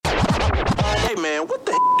Hey man, what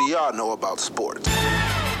the do y'all know about sports? You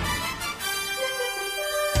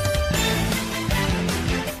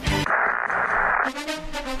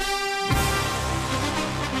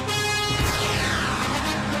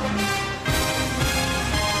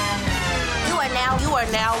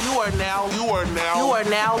are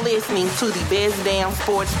now listening to the Best Damn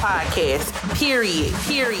Sports Podcast. Period.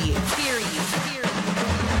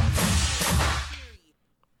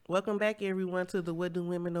 Welcome back, everyone, to the What Do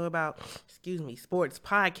Women Know About, Sports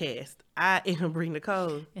Podcast. I am Bree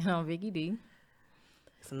Nicole. And I'm Vicky D.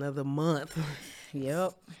 It's another month.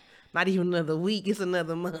 Yep. Not even another week. It's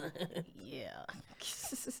another month. Yeah.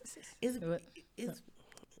 It's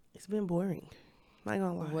been boring. Not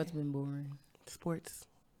gonna lie. What's been boring? Sports.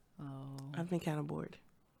 Oh. I've been kind of bored.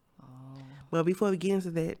 Oh. Well, before we get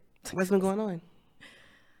into that, what's been going on?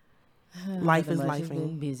 Life is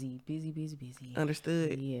lifing. Busy.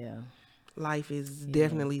 Understood. Yeah. Life is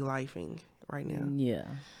definitely lifing right now. Yeah.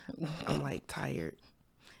 I'm like tired.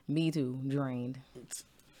 Me too. Drained.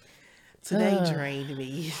 Today drained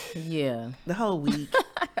me. Yeah. The whole week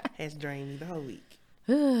has drained me. The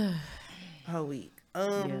whole week.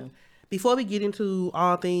 Before we get into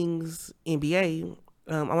all things NBA,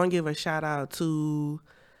 I want to give a shout out to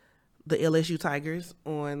the LSU Tigers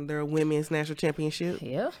on their women's national championship.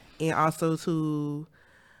 Yeah. And also to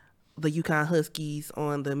the UConn Huskies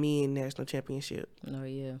on the men's national championship. Oh,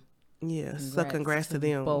 yeah. Yeah. So congrats to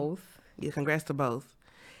them. Both. Yeah, congrats to both.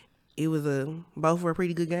 It was both were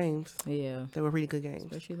pretty good games. Yeah. They were pretty good games.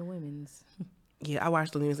 Especially the women's. Yeah, I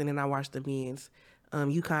watched the women's and then I watched the men's.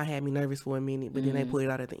 UConn had me nervous for a minute, but then they pulled it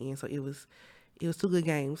out at the end. So it was two good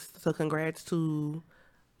games. So congrats to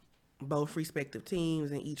both respective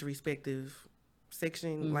teams and each respective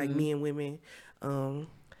section, like men and women.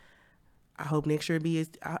 I hope next year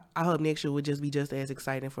I hope next year would just be just as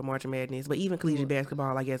exciting for March Madness, but even collegiate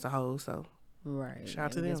basketball, like as a whole. So right. Shout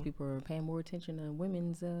out to I guess them. people are paying more attention to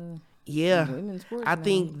women's. Women's sports. I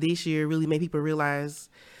think this year really made people realize.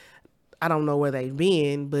 I don't know where they've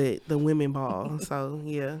been, but the women ball. So,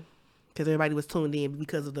 yeah. Because everybody was tuned in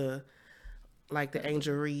because of the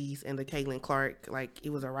Angel Reese and the Caitlin Clark. Like,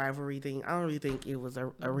 it was a rivalry thing. I don't really think it was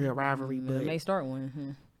a real rivalry, but They may start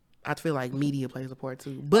one. I feel like media plays a part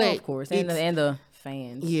too. But of course, and the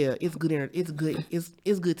fans. Yeah, it's good. It's good.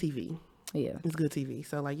 It's good TV. Yeah, it's good TV.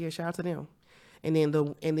 So, shout out to them. And then the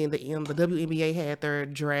WNBA had their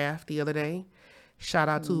draft the other day. Shout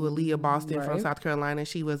out to Aaliyah Boston from South Carolina.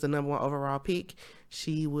 She was the number 1 overall pick.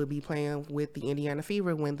 She will be playing with the Indiana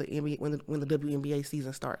Fever when the WNBA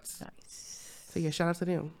season starts. Nice. So yeah, shout out to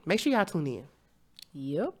them. Make sure y'all tune in.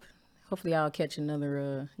 Yep. Hopefully I'll catch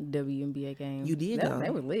another WNBA game. You did though.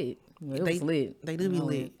 They were lit. It was lit. They do be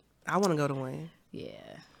lit. I want to go to one. Yeah.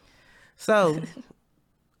 So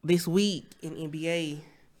this week in NBA,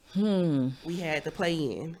 we had the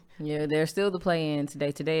play-in. Yeah, there's still the play-in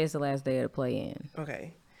today. Today is the last day of the play-in.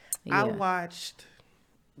 Okay. Yeah. I watched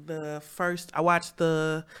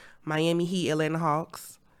the Miami Heat Atlanta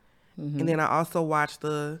Hawks. And then I also watched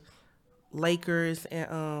the Lakers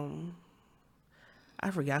and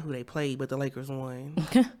I forgot who they played, but the Lakers won.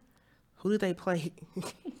 Who did they play?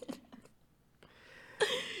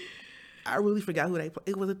 I really forgot who they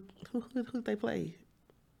played. Who did they play?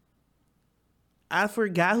 I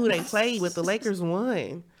forgot who they played, but the Lakers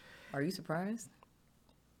won. Are you surprised?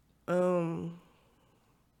 Kind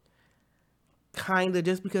of,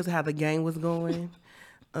 just because of how the game was going.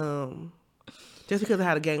 Just because of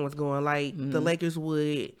how the game was going. Like, the Lakers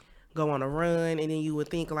would go on a run, and then you would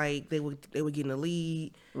think, like, they would get in the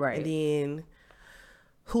lead. Right. And then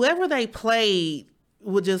whoever they played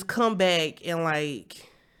would just come back and, like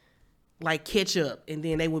catch up. And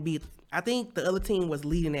then they would be, I think the other team was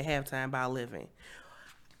leading at halftime by 11.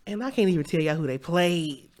 And I can't even tell y'all who they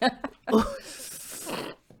played.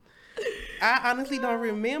 I honestly don't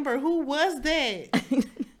remember. Who was that?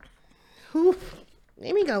 Who?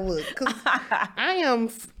 Let me go look. Because I am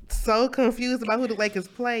so confused about who the Lakers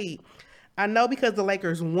played. I know because the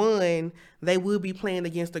Lakers won, they will be playing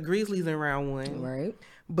against the Grizzlies in round 1. Right.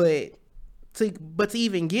 But to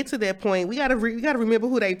even get to that point, we gotta remember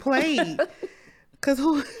who they played. Because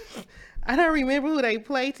I don't remember who they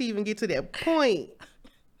played to even get to that point.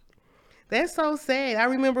 That's so sad. I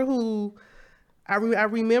remember I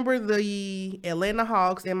remember the Atlanta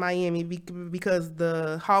Hawks and Miami because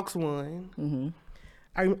the Hawks won.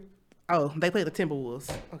 They played the Timberwolves.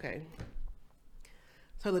 Okay.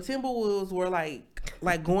 So the Timberwolves were like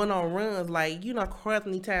going on runs. Like, Karl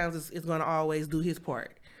Anthony Towns is going to always do his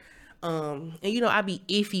part. And I be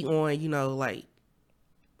iffy on,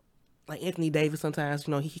 like Anthony Davis sometimes,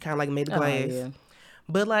 he kind of like made the glass. Yeah.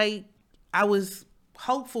 But I was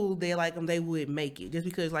hopeful that like they would make it, just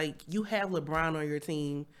because like you have LeBron on your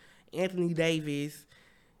team, Anthony Davis,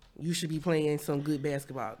 you should be playing some good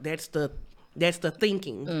basketball. That's the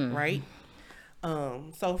thinking, right?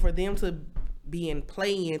 So for them to be in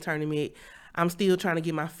play-in tournament, I'm still trying to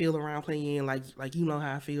get my feel around play-in. Like you know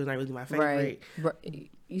how I feel. It's not really my favorite. Right.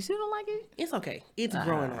 You still don't like it? It's okay. It's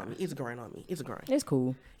growing on me. It's growing. It's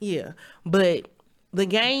cool. Yeah, but the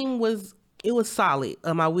game was solid.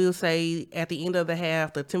 I will say at the end of the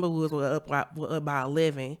half, the Timberwolves were up by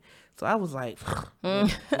 11. So I was like,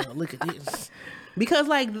 look at this, because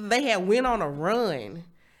like they had went on a run,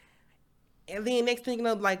 and then next thing you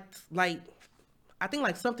know, like I think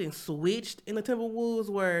like something switched in the Timberwolves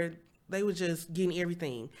where they were just getting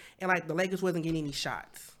everything, and like the Lakers wasn't getting any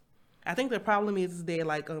shots. I think the problem is that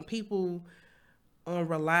like people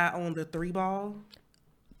rely on the 3-ball.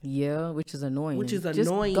 Yeah, which is annoying. Just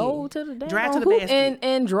annoying. Go to the drive to the basket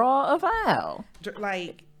and draw a foul.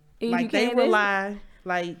 Like they rely,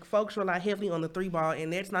 like folks rely heavily on the 3-ball,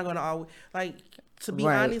 and that's not gonna always, like, to be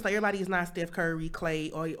honest, like everybody is not Steph Curry, Clay,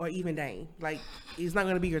 or even Dame. Like it's not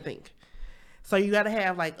gonna be your thing. So you got to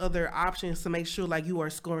have like other options to make sure like you are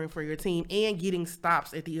scoring for your team and getting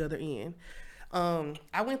stops at the other end.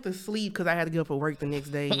 I went to sleep because I had to get up for work the next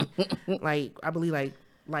day. Like I believe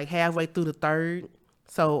like halfway through the third.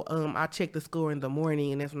 So I checked the score in the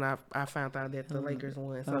morning, and that's when I found out that the Lakers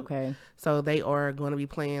won. So, okay. So they are going to be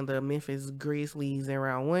playing the Memphis Grizzlies in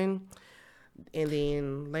round 1. And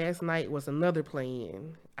then last night was another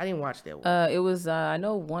play-in. I didn't watch that one. It was I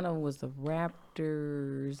know one of them was the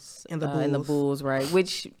Raptors and the Bulls, right?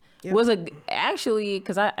 Which was actually,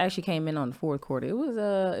 because I actually came in on the fourth quarter.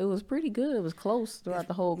 It was pretty good. It was close throughout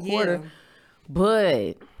the whole quarter, but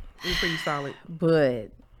it was pretty solid.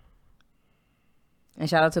 And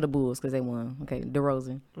shout out to the Bulls because they won. Okay,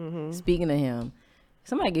 DeRozan. Mm-hmm. Speaking of him,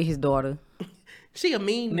 somebody get his daughter. She a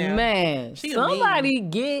meme now. Man, somebody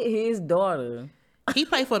get his daughter. He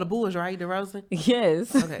played for the Bulls, right, DeRozan?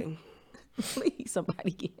 Yes. Okay. Please,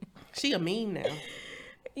 somebody get. She a meme now.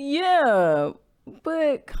 Yeah,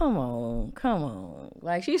 but come on.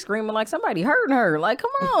 Like, she's screaming like somebody hurting her. Like,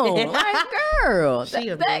 come on. Like, girl.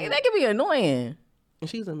 That could be annoying.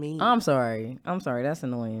 She's a meme. I'm sorry. That's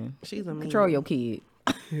annoying. She's a meme. Control your kid.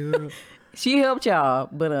 Yeah. She helped y'all,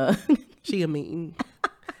 but she a meme.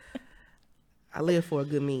 I live for a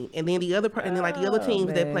good meme. And then the other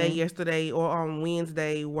teams that played yesterday or on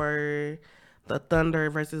Wednesday were the Thunder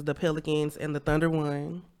versus the Pelicans, and the Thunder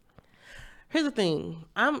won. Here's the thing.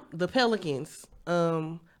 The Pelicans.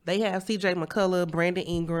 They have C.J. McCullough, Brandon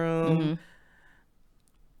Ingram.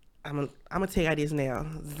 I'm gonna tell you this now.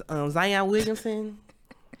 Zion Williamson.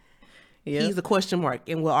 He's a question mark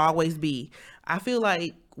and will always be. I feel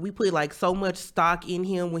like we put like so much stock in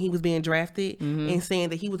him when he was being drafted, and saying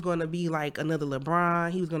that he was going to be like another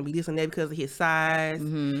LeBron. He was going to be this and that because of his size,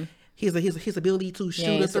 his ability to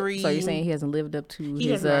shoot a three. So you're saying he hasn't lived up to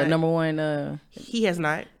his number one? He has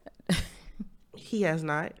not. He has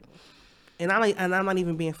not. And I'm not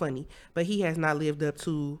even being funny, but he has not lived up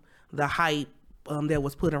to the hype that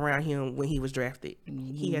was put around him when he was drafted.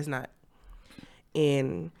 He has not.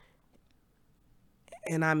 And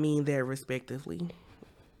I mean that respectively.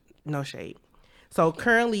 No shade. So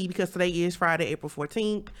currently, because today is Friday, April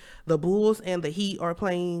 14th, the Bulls and the Heat are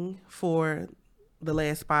playing for the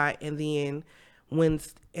last spot, and then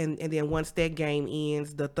once that game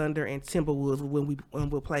ends, the Thunder and Timberwolves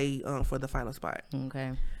will play for the final spot.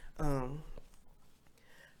 Okay.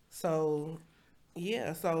 So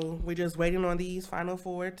we're just waiting on these final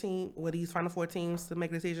four teams to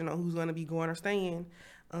make a decision on who's going to be going or staying.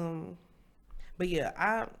 But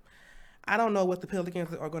yeah, I don't know what the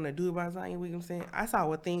Pelicans are going to do about Zion Williamson. I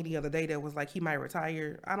saw a thing the other day that was like he might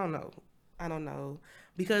retire. I don't know.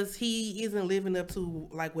 Because he isn't living up to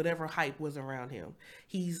like whatever hype was around him.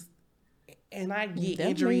 I get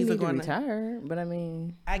injuries are going to retire, but I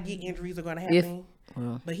mean, I get injuries are going to happen.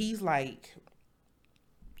 But he's like,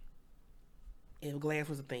 if glass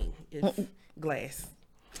was a thing, glass.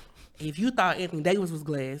 If you thought Anthony Davis was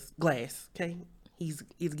glass, okay, he's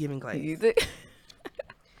giving glass.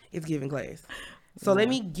 It's giving glass. So let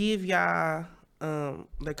me give y'all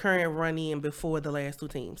the current run-in before the last two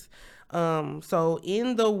teams. So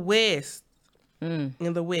in the West,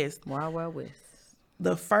 Wild Wild West,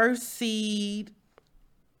 the first seed,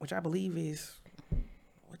 which I believe is,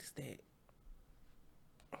 what is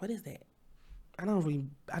that? I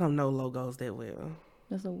don't know logos that well.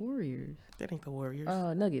 That's the Warriors. That ain't the Warriors.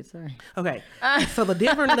 Nuggets. Sorry. Okay. So the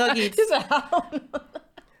Denver Nuggets.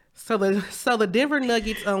 So the Denver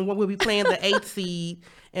Nuggets will be playing the 8th seed,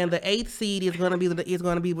 and the 8th seed is going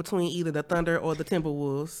to be between either the Thunder or the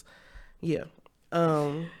Timberwolves. Yeah.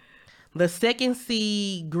 The second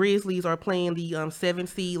seed Grizzlies are playing the 7th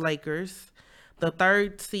seed Lakers. The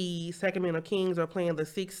third seed Sacramento Kings are playing the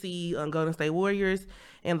 6th seed Golden State Warriors.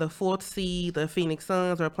 And the 4th seed, the Phoenix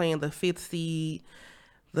Suns, are playing the 5th seed,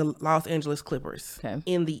 the Los Angeles Clippers. Okay.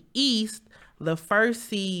 In the East, the first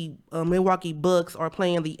seed Milwaukee Bucks are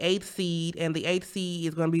playing the 8th seed, and the 8th seed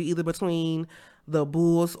is going to be either between the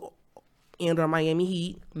Bulls and or Miami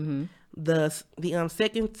Heat. Mm-hmm. The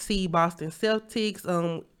second seed Boston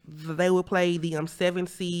Celtics, they will play the 7th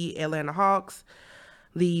seed Atlanta Hawks.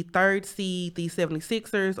 The third seed, the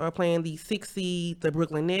 76ers, are playing the 6th seed, the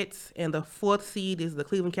Brooklyn Nets. And the 4th seed is the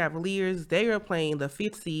Cleveland Cavaliers. They are playing the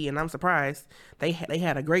 5th seed, and I'm surprised. They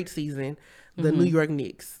had a great season, the New York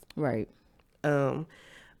Knicks. Right.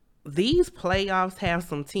 These playoffs have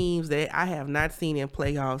some teams that I have not seen in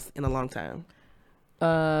playoffs in a long time.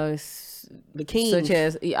 The Kings. Such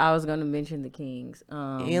as, I was going to mention the Kings.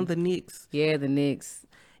 And the Knicks. Yeah, the Knicks.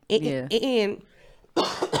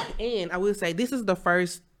 And I will say this is the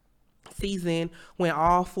first season when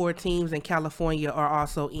all 4 teams in California are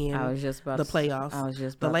also in the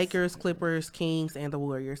playoffs. The Lakers, Clippers, Kings, and the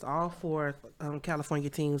Warriors. All 4 California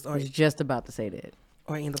teams are just about to say that.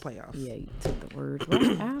 Are in the playoffs. Yeah, you took the words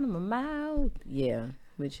right out of my mouth. Yeah,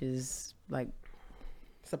 which is like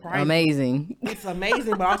surprising. Amazing. It's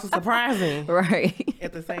amazing, but also surprising. Right.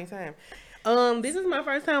 At the same time. This is my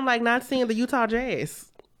first time not seeing the Utah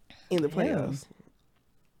Jazz in the playoffs.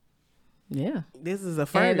 Yeah. This is a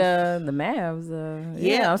first. And the Mavs,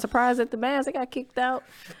 I'm surprised at the Mavs. They got kicked out.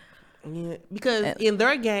 Yeah, because in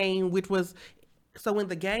their game, which was, so in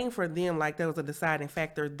the game for them, there was a deciding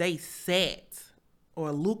factor, they sat,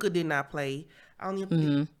 or Luka did not play. I don't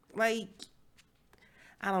even, I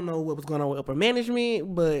don't know what was going on with upper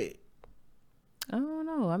management, but. I don't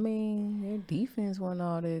know. I mean, their defense wasn't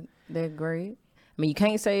all that great. I mean, you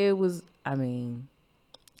can't say it was,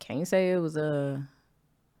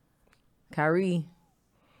 Kyrie.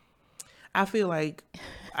 I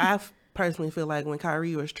personally feel like when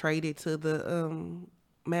Kyrie was traded to the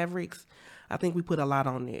Mavericks, I think we put a lot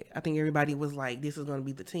on it. I think everybody was like, this is going to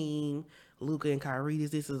be the team. Luka and Kyrie,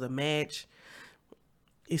 this is a match.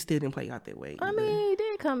 It still didn't play out that way. I mean, he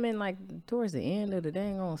did come in towards the end of the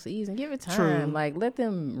dang on season. Give it time. True. Let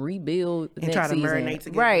them rebuild and next try to season. marinate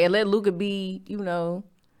together. Right, and let Luka be, But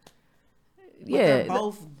they're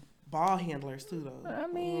both ball handlers too, though. I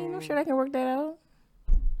mean, I'm sure they can work that out.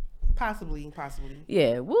 Possibly.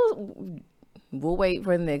 Yeah, we'll wait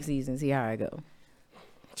for the next season, see how it go.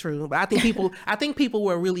 True, but I think people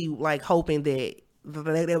were really hoping that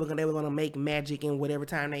they were going to make magic in whatever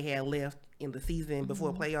time they had left in the season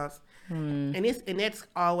before playoffs. And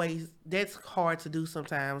that's hard to do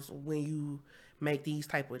sometimes when you make these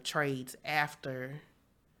type of trades after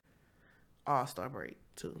All-Star break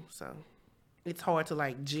too. So it's hard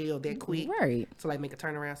to gel that quick, right? To make a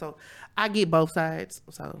turnaround. So I get both sides.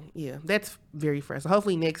 So yeah, that's very fresh. So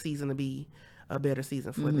hopefully next season will be a better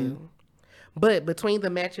season for them. But between the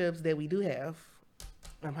matchups that we do have,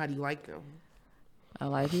 how do you like them? I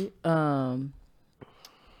like it.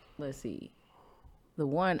 Let's see. The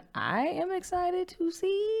one I am excited to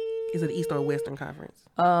see is it East or Western Conference?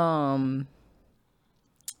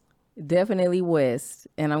 Definitely West,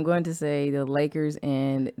 and I'm going to say the Lakers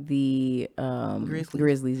and the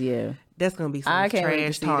Grizzlies. Yeah, that's gonna be some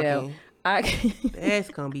trash talking. That's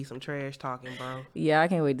gonna be some trash talking, bro. Yeah, I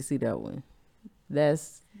can't wait to see that one.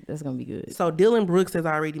 That's gonna be good. So Dylan Brooks has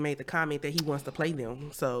already made the comment that he wants to play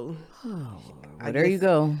them. So there you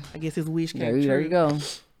go. I guess his wish came true. There you go.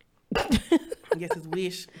 I guess his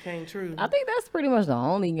wish came true. I think that's pretty much the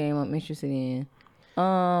only game I'm interested in.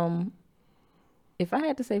 If I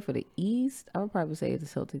had to say for the East, I would probably say the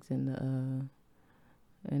Celtics and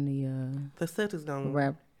the Celtics don't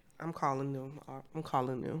rap. I'm calling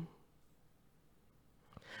them.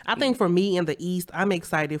 I think for me in the East, I'm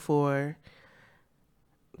excited for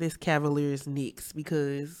this Cavaliers Knicks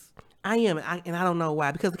because and I don't know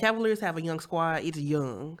why, because the Cavaliers have a young squad. It's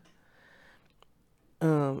young.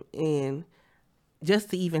 And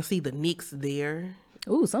just to even see the Knicks there.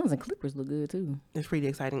 Ooh, Suns and Clippers look good too. It's pretty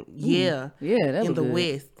exciting. Yeah. Yeah, that's in the good.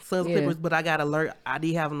 West. Suns, Clippers, but I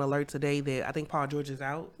did have an alert today that I think Paul George is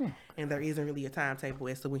out and there isn't really a timetable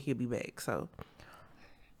as to when he'll be back. So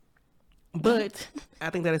but I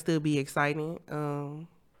think that'll still be exciting.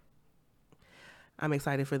 I'm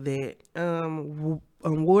excited for that.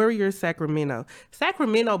 Warriors, Sacramento.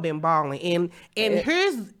 Sacramento been balling, and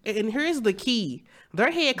here's the key. Their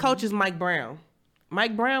head coach is Mike Brown.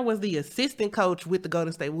 Mike Brown was the assistant coach with the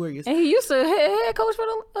Golden State Warriors. And he used to head coach for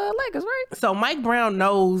the Lakers, right? So Mike Brown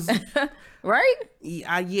knows. Right?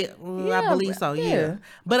 I believe so, yeah.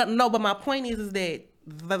 But but my point is that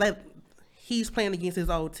he's playing against his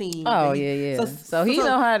old team. Oh, yeah. So he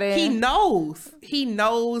know how to... He knows. He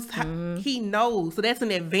knows. He knows. So that's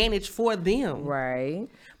an advantage for them. Right.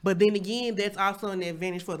 But then again, that's also an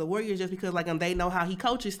advantage for the Warriors just because they know how he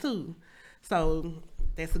coaches too. So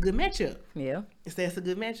that's a good matchup. Yeah. That's a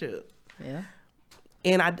good matchup. Yeah.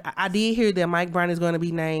 And I did hear that Mike Brown is going to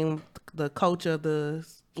be named the coach of the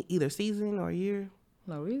either season or year.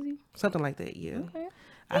 No, is he? Something like that, yeah. Okay.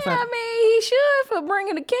 I mean, he should for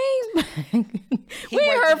bringing the Kings back. We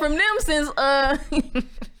ain't heard from them since the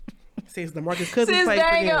DeMarcus Cousins played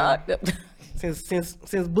for them.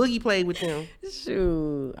 Since Boogie played with them.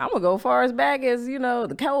 Shoot, I'm gonna go far as back as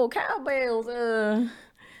the Cowbells.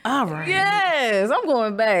 All right. Yes, I'm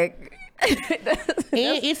going back. And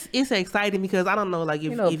it's exciting because I don't know, like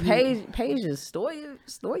if Paige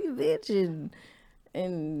Stoyevich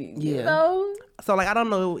and So I don't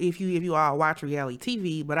know if you all watch reality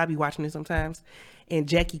TV, but I be watching it sometimes. And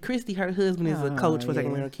Jackie Christie, her husband, is a coach for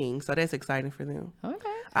Sacramento Kings, so that's exciting for them. Okay.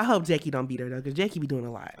 I hope Jackie don't beat her though, because Jackie be doing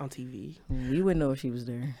a lot on TV. You wouldn't know if she was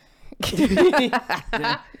there.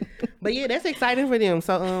 But yeah, that's exciting for them.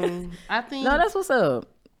 So I think that's what's up.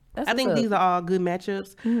 I think these are all good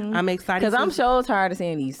matchups. Mm-hmm. I'm excited because I'm so tired of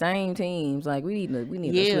seeing these same teams. Like we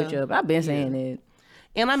need to switch up. I've been saying it.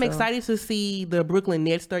 And I'm excited to see the Brooklyn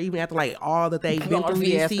Nets start, even after all that they've been through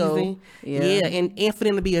this season. Yeah, and for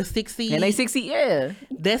them to be a 6 seed. And they 6 seed, yeah.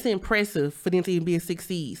 That's impressive for them to even be a 6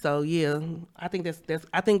 seed. So yeah, I think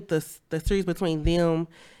I think the series between them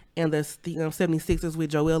and the 76ers with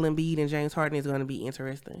Joel Embiid and James Harden is going to be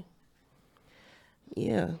interesting.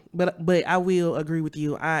 Yeah, but I will agree with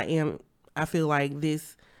you. I feel like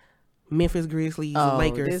this Memphis Grizzlies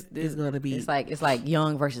Lakers is going to be. It's like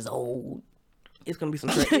young versus old. It's gonna be some.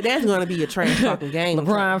 That's gonna be a trash talking game.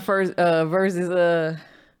 LeBron versus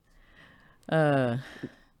I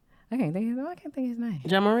can't think his name.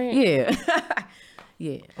 Ja Morant. Yeah,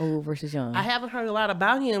 yeah. Old versus young. I haven't heard a lot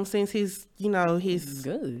about him since his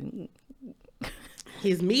good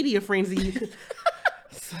his media frenzy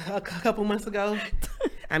a couple months ago.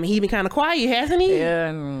 I mean, he been kind of quiet, hasn't he?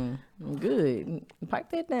 Yeah, good. Pipe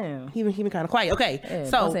that down. He been kind of quiet. Okay, yeah,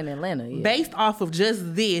 so in Atlanta, based off of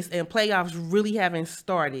just this and playoffs really haven't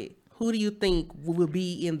started, who do you think will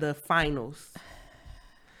be in the finals?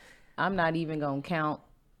 I'm not even gonna count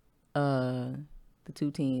the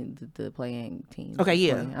two teams, the playing teams. Okay,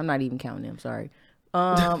 yeah. I'm not even counting them. Sorry.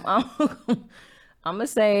 I'm gonna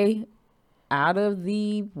say out of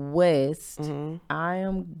the West, I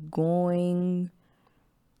am going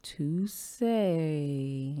to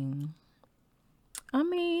say, I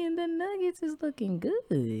mean, the Nuggets is looking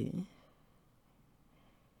good.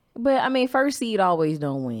 But, I mean, first seed always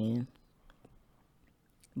don't win.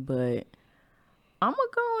 But I'm going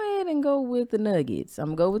to go ahead and go with the Nuggets.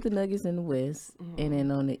 I'm going to go with the Nuggets in the West. And then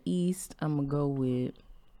on the East, I'm going to go with,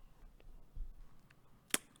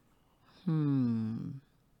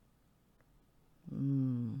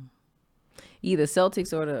 either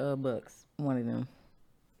Celtics or the Bucks. One of them.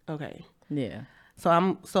 Okay. Yeah.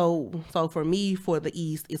 So for me, for the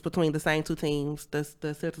East, it's between the same two teams, the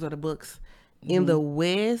Celtics or the Bucks. In the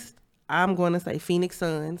West, I'm going to say Phoenix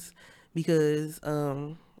Suns because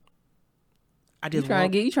I just you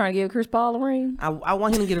trying to give Chris Paul a ring? I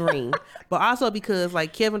want him to get a ring, but also because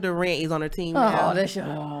Kevin Durant is on their team now. Oh, that's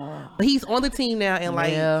but he's on the team now,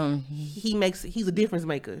 and he's a difference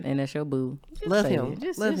maker. And that's your boo. Love him.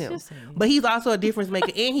 But he's also a difference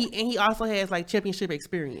maker, and he also has championship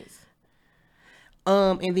experience.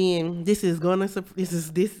 And then this,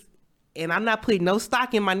 and I'm not putting no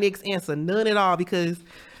stock in my Knicks answer, none at all, because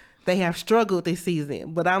they have struggled this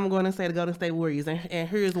season. But I'm going to say the Golden State Warriors, and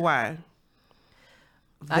here's why.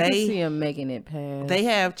 I can see them making it past. They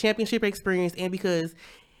have championship experience, and because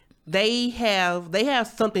they have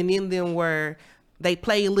something in them where they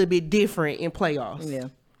play a little bit different in playoffs. Yeah.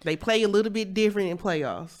 They play a little bit different in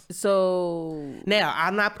playoffs. So now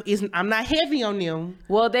I'm not heavy on them.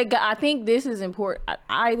 Well, I think this is important.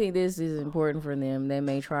 I think this is important for them. They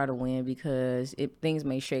may try to win because things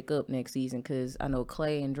may shake up next season. Because I know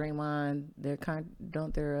Clay and Draymond, their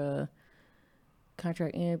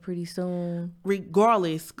contract end pretty soon.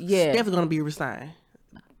 Regardless, Steph's gonna be resigned.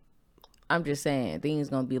 I'm just saying things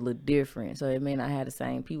gonna be a little different, so it may not have the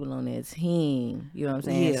same people on their team. You know what I'm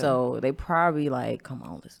saying? Yeah. So they probably come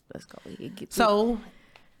on, let's go. So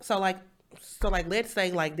So like, let's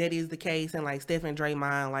say like that is the case, and like Steph and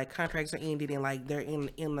Draymond like contracts are ended, and like they're in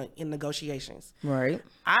negotiations. Right.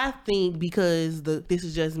 I think because this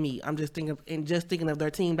is just me. I'm just thinking of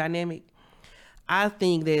their team dynamic. I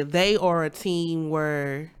think that they are a team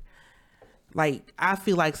where, like, I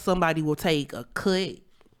feel like somebody will take a cut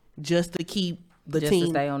just to keep the Just team to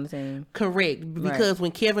stay on the team. correct. Because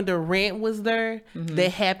when Kevin Durant was there,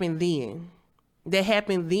 that happened then.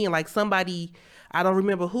 Like somebody, I don't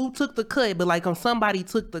remember who took the cut, but like somebody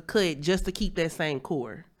took the cut just to keep that same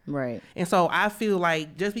core. Right. And so I feel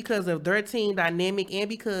like just because of their team dynamic and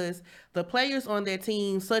because the players on that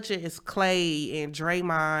team, such as Clay and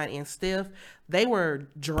Draymond and Steph, they were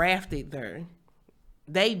drafted there.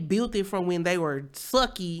 They built it from when they were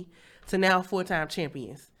sucky to now 4-time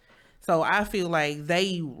champions. So I feel like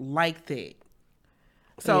they like that.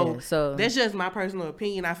 So, that's just my personal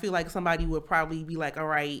opinion. I feel like somebody would probably be like, all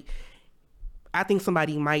right, I think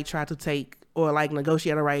somebody might try to take or like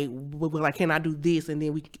negotiate, all right, like, can I do this? And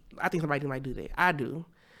then I think somebody might do that. I do.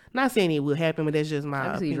 Not saying it will happen, but that's just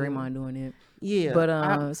my opinion. I can see Draymond doing it. Yeah. But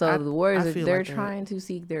the Warriors, they're like trying to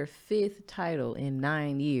seek their 5th title in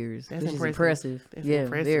 9 years. That's which impressive. Is impressive.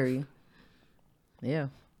 Impressive. Very. Yeah.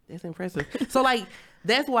 That's impressive. So like,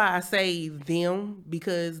 that's why I say them,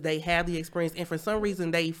 because they have the experience, and for some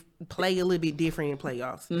reason they play a little bit different in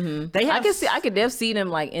playoffs. Mm-hmm. I could definitely see them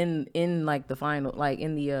like in like the final, like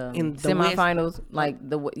in the semifinals, West, like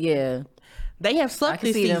They have sucked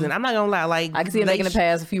this season. I'm not gonna lie. Like, I can see them making it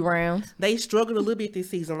past a few rounds. They struggled a little bit this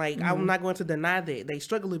season. Like, I'm not going to deny that they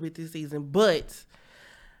struggled a little bit this season, but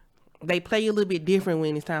they play a little bit different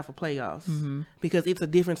when it's time for playoffs because it's a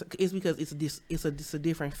different. It's because it's a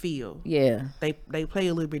different feel. Yeah, they play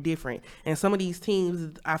a little bit different, and some of these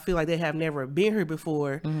teams, I feel like they have never been here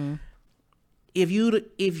before. Mm-hmm. If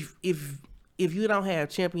you don't have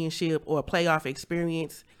championship or playoff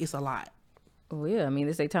experience, it's a lot. Oh yeah, I mean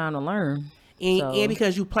it's their time to learn. And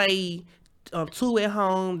because you play 2 at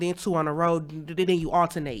home, then 2 on the road, then you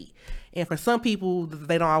alternate. And for some people,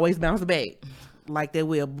 they don't always bounce back like they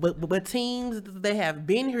will. But teams that have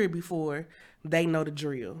been here before, they know the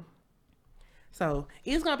drill. So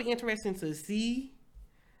it's going to be interesting to see.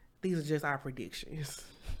 These are just our predictions.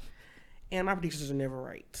 And my predictions are never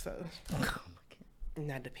right. So I'm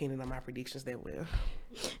not depending on my predictions that well.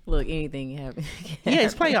 Look, anything can happen. Yeah,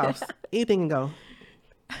 it's playoffs. Anything can go.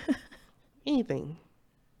 Anything.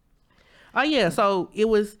 Oh yeah, so it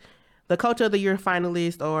was the Coach of the Year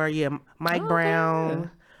finalist, or Mike Brown,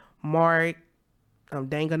 Mark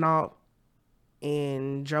Daigneault,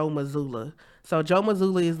 and Joe Mazzulla. So Joe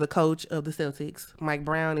Mazzulla is the coach of the Celtics. Mike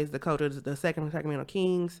Brown is the coach of the Sacramento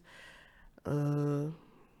Kings. I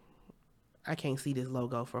can't see this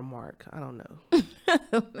logo for Mark. I don't know.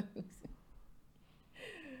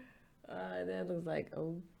 That looks like I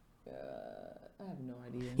have no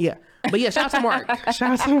idea. Yeah, but yeah, shout out to Mark.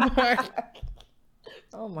 Shout out to Mark.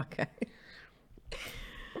 Oh my God.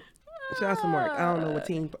 Shout out to Mark. I don't know what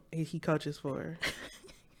team he coaches for.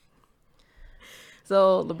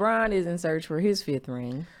 So LeBron is in search for his 5th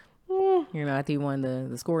ring. You know, after he won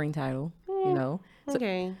the scoring title. You know. So,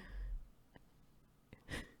 okay.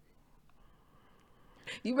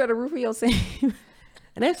 You better root for your team.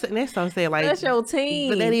 And that's so sad. Like, that's your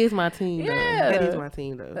team. But that is my team. Yeah, though. That is my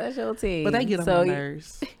team though. That's your team. But they get on my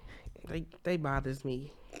nerves. They bothers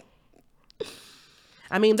me.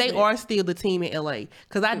 I mean, they are still the team in LA.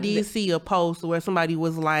 Because I did see a post where somebody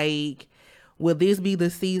was like, "Will this be the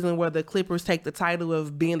season where the Clippers take the title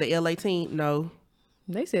of being the LA team?" No.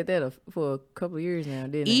 They said that for a couple of years now,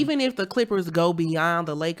 didn't they? Even if the Clippers go beyond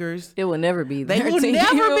the Lakers, it will never be. They will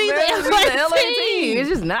never be the LA team. It's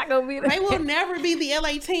just not gonna be. They will never be the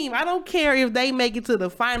LA team. I don't care if they make it to the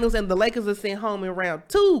finals and the Lakers are sent home in round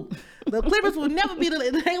 2. The Clippers will never be They will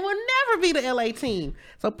never be the LA team.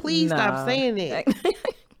 So please stop saying that.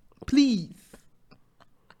 Please.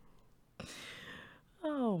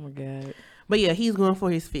 Oh my God. But yeah, he's going for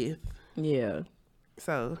his 5th. Yeah.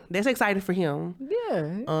 So that's exciting for him.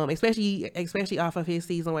 Yeah. Especially off of his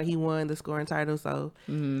season where he won the scoring title. So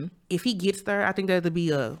if he gets there, I think that'll be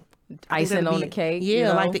a icing on the cake. Yeah, you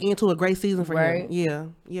know? like the end to a great season for right.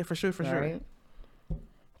 him. Yeah, for sure.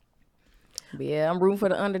 But yeah, I'm rooting for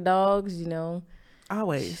the underdogs. You know,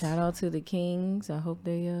 always. Shout out to the Kings. I hope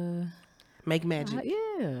they make magic.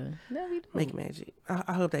 Yeah, that'd be dope. Make magic.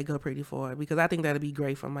 I hope they go pretty far because I think that'd be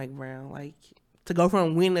great for Mike Brown. Like to go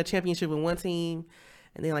from winning a championship with one team.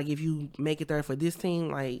 And then, like, if you make it there for this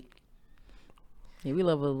team, like... Yeah, we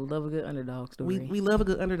love a good underdog story. We love a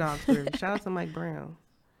good underdog story. Shout out to Mike Brown.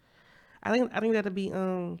 I think that'd be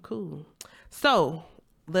cool. So,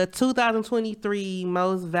 the 2023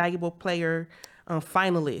 Most Valuable Player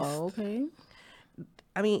finalists. Oh, okay.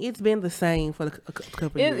 I mean, it's been the same for a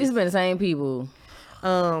couple years. It's been the same people.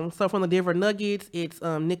 So from the Denver Nuggets, it's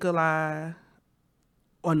Nikola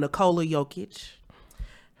Jokic.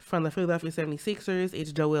 From the Philadelphia 76ers,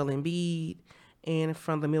 it's Joel Embiid. And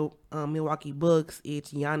from the Milwaukee Bucks,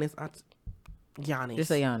 it's Giannis. Just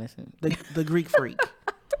say Giannis. The Greek freak.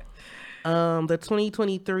 The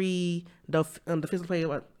 2023 defensive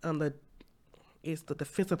player it's the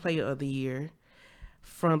defensive player of the year.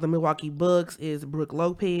 From the Milwaukee Bucks is Brook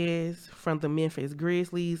Lopez. From the Memphis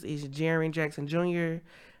Grizzlies is Jaren Jackson Jr.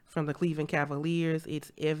 From the Cleveland Cavaliers,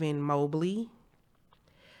 it's Evan Mobley.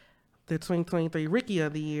 The 2023 Rookie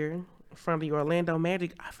of the Year from the Orlando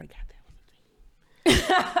Magic. I forgot that was a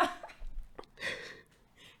thing.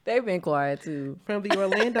 They've been quiet too. From the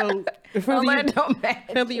Orlando Magic.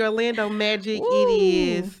 From the Orlando Magic,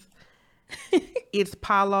 it's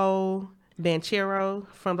Paolo Banchero.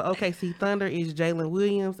 From the OKC Thunder is Jalen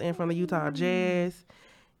Williams, and from the Utah Jazz,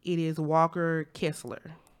 it is Walker Kessler.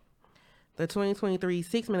 The 2023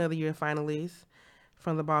 Six-Man of the Year finalists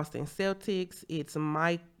from the Boston Celtics, it's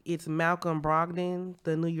Malcolm Brogdon.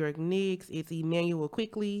 The New York Knicks, it's Emmanuel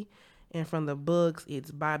Quickley, and from the Bucks, it's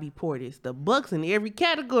Bobby Portis. The Bucks in every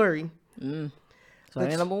category. So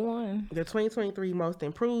they're number one. The 2023 Most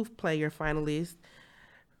Improved Player finalists.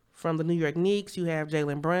 From the New York Knicks, you have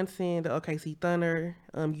Jalen Brunson. The OKC Thunder,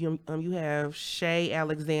 you have Shea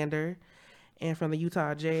Alexander, and from the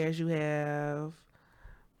Utah Jazz, you have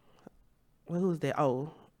who's that?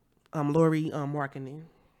 Lauri Markkanen.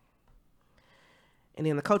 And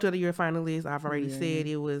then the Coach of the Year finalists, I've already said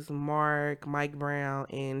it was Mike Brown,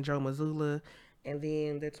 and Joe Mazzulla. And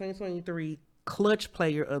then the 2023 Clutch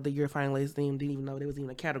Player of the Year finalists, didn't even know there was even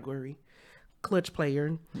a category. Clutch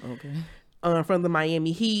Player. Okay. From the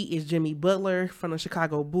Miami Heat is Jimmy Butler. From the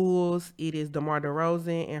Chicago Bulls, it is DeMar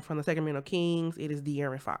DeRozan. And from the Sacramento Kings, it is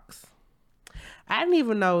De'Aaron Fox. I didn't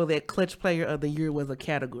even know that Clutch Player of the Year was a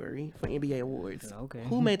category for NBA awards. Okay.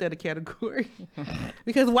 Who made that a category?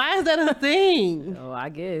 Because why is that a thing? Oh, I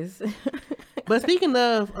guess. But speaking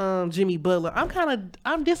of Jimmy Butler,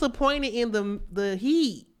 I'm disappointed in the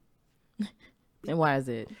Heat. And why is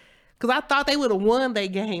it? Because I thought they would have won that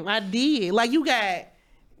game. I did. Like, you got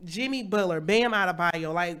Jimmy Butler, Bam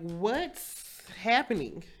Adebayo. Like, what's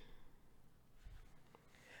happening?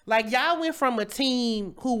 Like, y'all went from a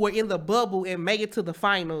team who were in the bubble and made it to the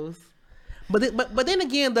finals. But then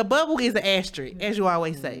again, the bubble is an asterisk, as you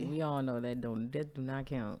always say. We all know that do not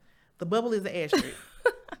count. The bubble is an asterisk.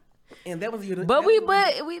 And that was But we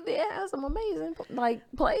did have some amazing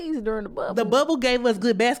plays during the bubble. The bubble gave us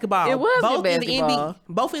good basketball. It was good basketball.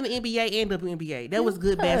 Both in the NBA and WNBA. That was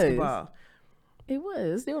good basketball. It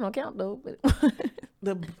was. Still don't count though.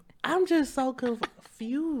 But I'm just so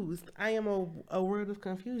confused. I am a world of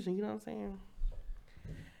confusion. You know what I'm saying?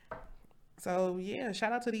 So yeah,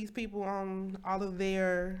 shout out to these people on all of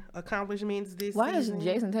their accomplishments this season. Why is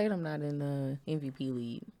Jason Tatum not in the MVP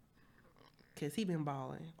league? Because he been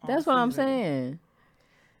balling. That's what I'm saying.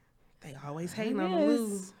 They always hating on the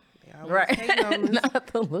lose. They always Right. hating on us. Not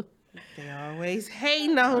the look. They always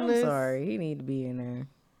hating on us. I'm sorry. He need to be in there.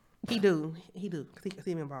 He do. Cause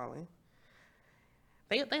he been balling.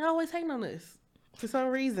 They always hating on us for some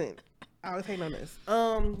reason. Always hating on us.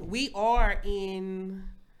 We are in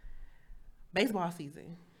baseball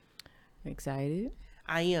season. Excited.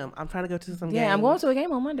 I am. I'm trying to go to some games. Yeah, I'm going to a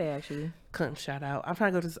game on Monday actually. Shout out. I'm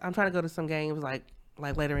trying to go to some games like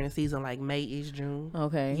later in the season, like May-ish, June.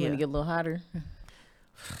 Okay. Yeah. When it get a little hotter.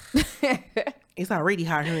 It's already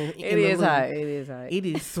hot here. It is hot. It is hot. It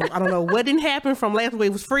is. I don't know what didn't happen from last week.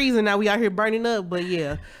 It was freezing. Now we out here burning up. But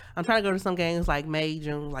yeah, I'm trying to go to some games like May,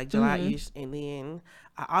 June, like July-ish, and then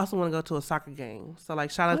I also want to go to a soccer game. So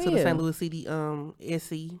like, shout out to the St. Louis City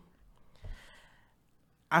SC.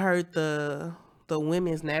 I heard the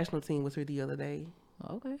women's national team was here the other day.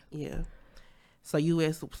 Okay. Yeah. So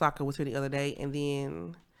U.S. soccer was here the other day, and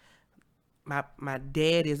then my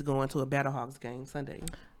dad is going to a Battlehawks game Sunday.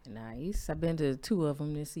 Nice. I've been to 2 of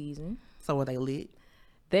them this season. So are they lit?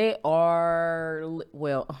 They are,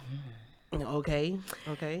 well. Okay.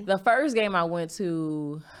 The first game I went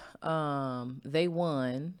to, they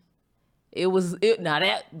won. That was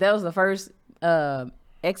the first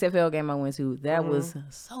XFL game I went to. That was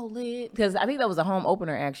so lit because I think that was a home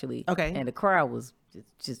opener actually. Okay. And the crowd was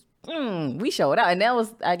just we showed out, and that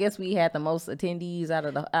was, I guess, we had the most attendees out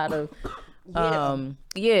of.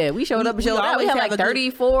 We showed up and showed out. We had like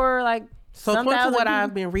 34, like. So according to what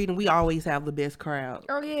I've been reading, we always have the best crowd.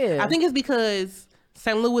 Oh yeah. I think it's because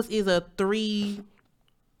St. Louis is a 3.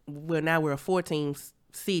 Well, now we're a 14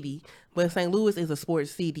 city, but St. Louis is a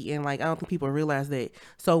sports city, and like I don't think people realize that.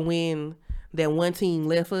 So when that one team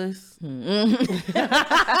left us. The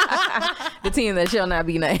team that shall not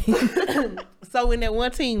be named. So when that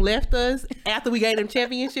one team left us after we gave them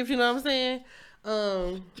championships, you know what I'm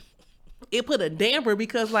saying? It put a damper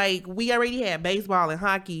because like we already had baseball and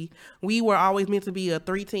hockey. We were always meant to be a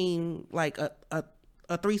 3-team, like a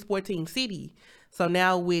 3-sport team city. So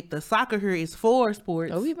now with the soccer here, it's 4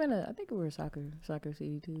 sports. Oh, I think we're a soccer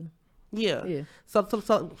city too. Yeah. So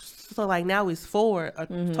like now it's 4, a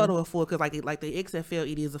total of 4, because like the XFL,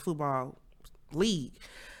 it is a football league.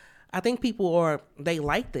 I think people they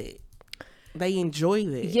like that. They enjoy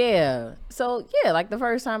that. Yeah. So yeah, like the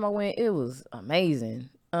first time I went, it was amazing.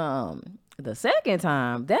 The second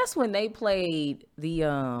time, that's when they played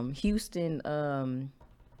the Houston.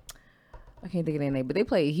 I can't think of their name, but they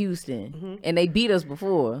played Houston, and they beat us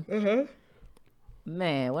before.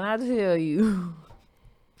 Man, when I tell you,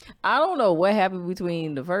 I don't know what happened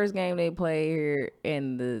between the first game they played here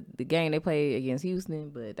and the game they played against Houston,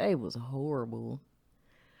 but they was horrible.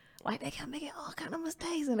 Like, they kept making all kind of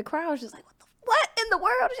mistakes, and the crowd was just like, what in the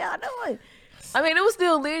world is y'all doing? I mean, it was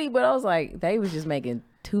still litty, but I was like, they was just making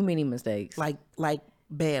too many mistakes. Like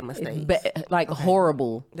bad mistakes.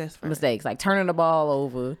 Horrible That's mistakes. Like turning the ball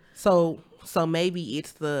over. So maybe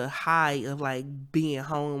it's the high of like being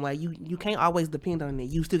home. Like you can't always depend on it.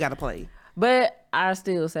 You still got to play. But I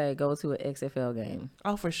still say go to an XFL game.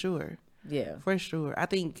 Oh, for sure. Yeah. For sure. I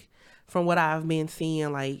think from what I've been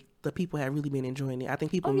seeing, like the people have really been enjoying it. I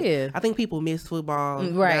think people miss football.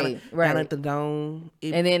 Right. Down at the Dome.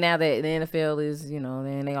 And then now that the NFL is,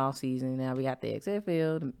 then they off season. Now we got the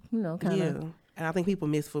XFL, kind of. Yeah. And I think people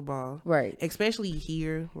miss football. Right. Especially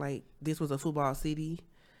here. Like this was a football city.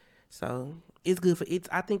 So it's good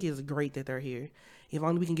I think it's great that they're here. If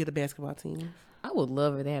only we can get a basketball team. I would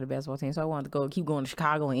love if they had a basketball team. So I wanted to keep going to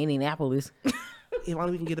Chicago and Indianapolis. If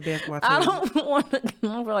only we can get a basketball team. I don't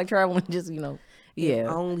feel like traveling just, Yeah. If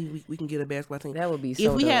only we can get a basketball team. That would be so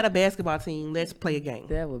If we dope. had a basketball team, let's play a game.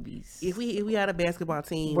 That would be. If we had a basketball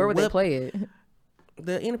team, Where would they play it?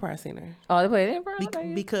 The Enterprise Center. Oh, they play it Enterprise?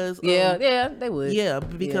 Because yeah, they would. Yeah,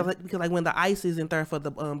 because like when the ice isn't there for the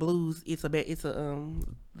Blues,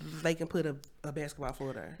 they can put a basketball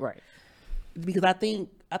floor there. Right. Because I think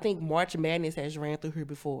March Madness has ran through here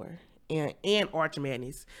before. And Arch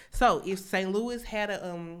Madness. So if St. Louis had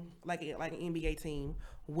a like an NBA team,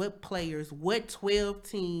 what 12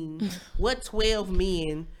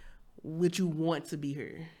 men would you want to be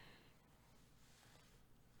here?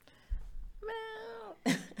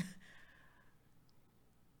 Man.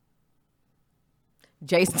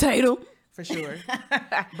 Jason Tatum. For sure.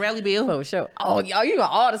 Bradley Beal. For sure. Oh, y'all, you got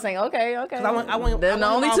all the same. Okay. I want They're the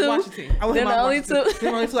only two. They're the only two. They're the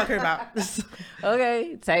only two I care about.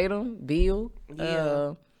 Okay. Tatum, Beal.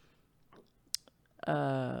 Yeah.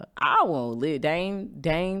 I won't live.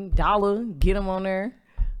 Dame, Dollar, get them on there.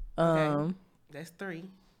 Okay. That's 3.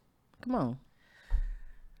 Come on.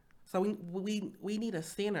 So we need a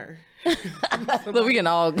center. Look, we can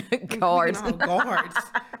all guards. Guards.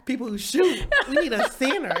 People who shoot. We need a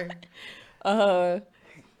center. Let's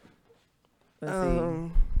see.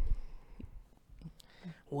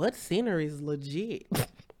 What center is legit?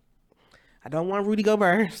 I don't want Rudy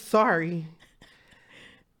Gobert. Sorry.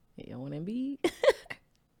 You don't want Embiid?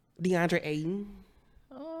 DeAndre Ayton.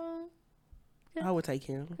 Yeah. I would take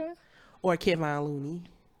him. Okay. Or Kevin Looney.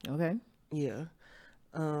 Okay. Yeah.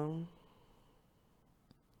 I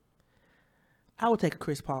would take a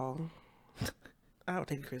Chris Paul. I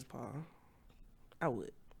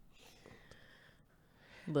would.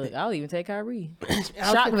 Look, I'll even take Kyrie.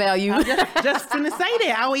 Shock value. Just finna say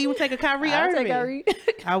that. I would even take a Kyrie I'll Irving. take Kyrie.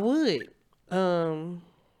 I would.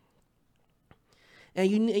 And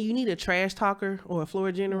you need a trash talker or a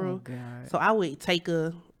floor general. Oh, God. So I would take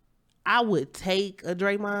a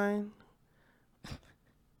Draymond.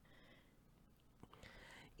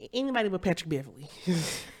 Anybody but Patrick Beverly.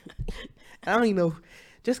 I don't even know.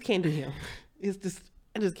 Just can't do him. It's just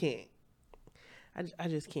I just can't. I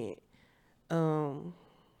just can't. But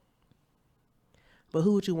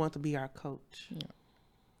who would you want to be our coach? Yeah.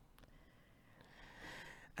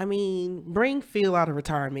 I mean, bring Phil out of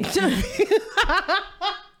retirement.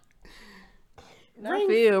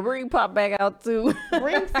 Bring Pop back out too.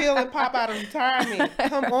 Bring Phil and Pop out of retirement.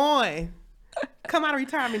 Come on. Come out of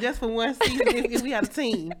retirement just for one season if we had a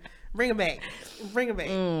team. Bring him back. Bring him back.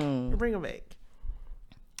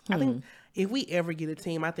 I think if we ever get a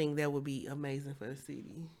team, I think that would be amazing for the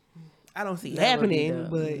city. I don't see it happening,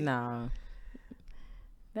 but nah.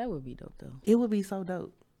 That would be dope though. It would be so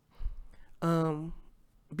dope.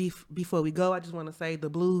 Before we go, I just want to say the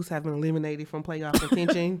Blues have been eliminated from playoff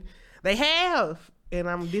contention. They have, and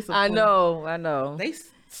I'm disappointed. I know. They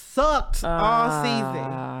sucked all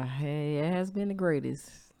season. Hey, it has been the greatest.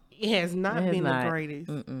 It has not been the greatest.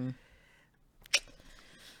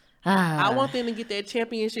 I want them to get that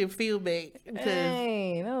championship feel back.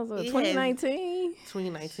 Dang, that was 2019?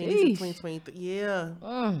 2019, this is 2023. Yeah.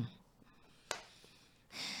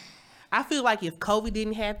 I feel like if COVID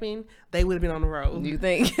didn't happen, they would have been on the road. You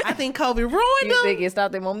think? I think COVID ruined them. You think it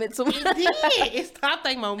stopped their momentum? It did. It stopped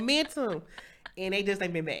their momentum. And they just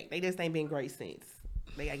ain't been back. They just ain't been great since.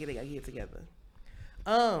 They gotta get it together.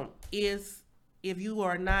 If you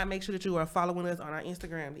are not, make sure that you are following us on our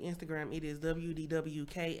Instagram. The Instagram, it is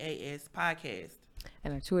WDWKAS Podcast.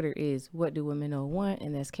 And our Twitter is What Do Women Know 1,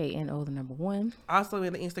 and that's KNO the number 1. Also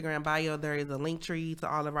in the Instagram bio, there is a link tree to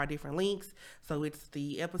all of our different links. So it's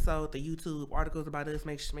the episode, the YouTube, articles about us.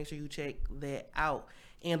 Make sure you check that out.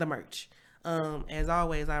 And the merch. As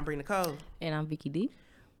always, I'm Bree Nicole. And I'm Vicky D.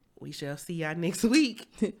 We shall see y'all next week.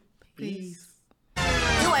 Peace. You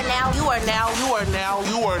are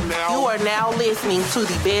now listening to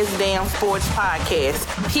the Best Damn Sports Podcast.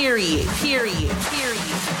 Period.